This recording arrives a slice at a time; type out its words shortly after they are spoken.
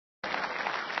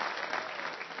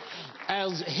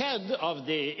As head of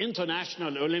the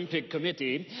International Olympic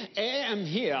Committee, I am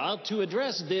here to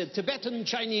address the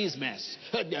Tibetan-Chinese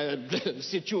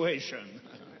situation.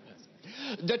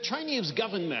 The Chinese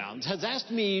government has asked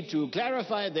me to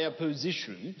clarify their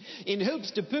position in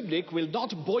hopes the public will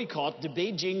not boycott the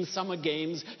Beijing Summer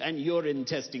Games and Urine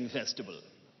Testing Festival.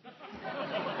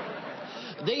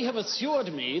 They have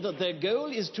assured me that their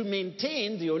goal is to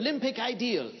maintain the Olympic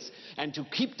ideals and to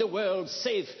keep the world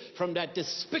safe from that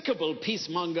despicable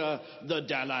peacemonger, the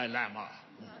Dalai Lama.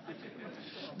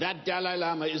 That Dalai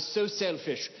Lama is so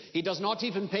selfish, he does not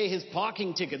even pay his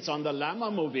parking tickets on the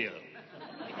Lama-mobile.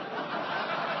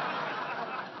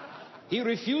 He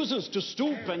refuses to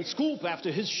stoop and scoop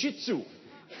after his Shih Tzu.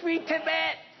 Free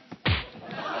Tibet!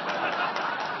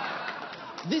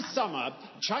 This summer,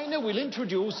 China will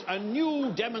introduce a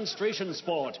new demonstration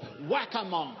sport,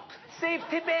 Whack-a-Monk. Save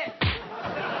Tibet!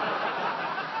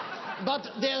 But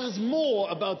there's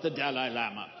more about the Dalai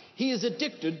Lama. He is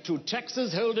addicted to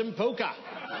Texas Hold'em poker.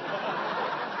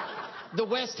 The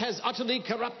West has utterly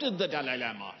corrupted the Dalai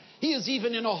Lama. He is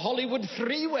even in a Hollywood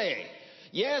three-way.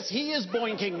 Yes, he is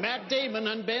boinking Matt Damon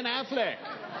and Ben Affleck.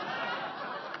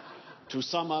 To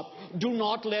sum up, do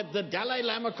not let the Dalai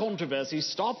Lama controversy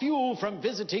stop you from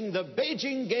visiting the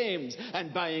Beijing Games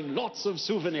and buying lots of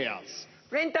souvenirs.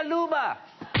 Rent a Luba!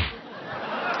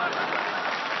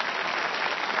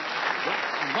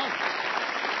 Monk.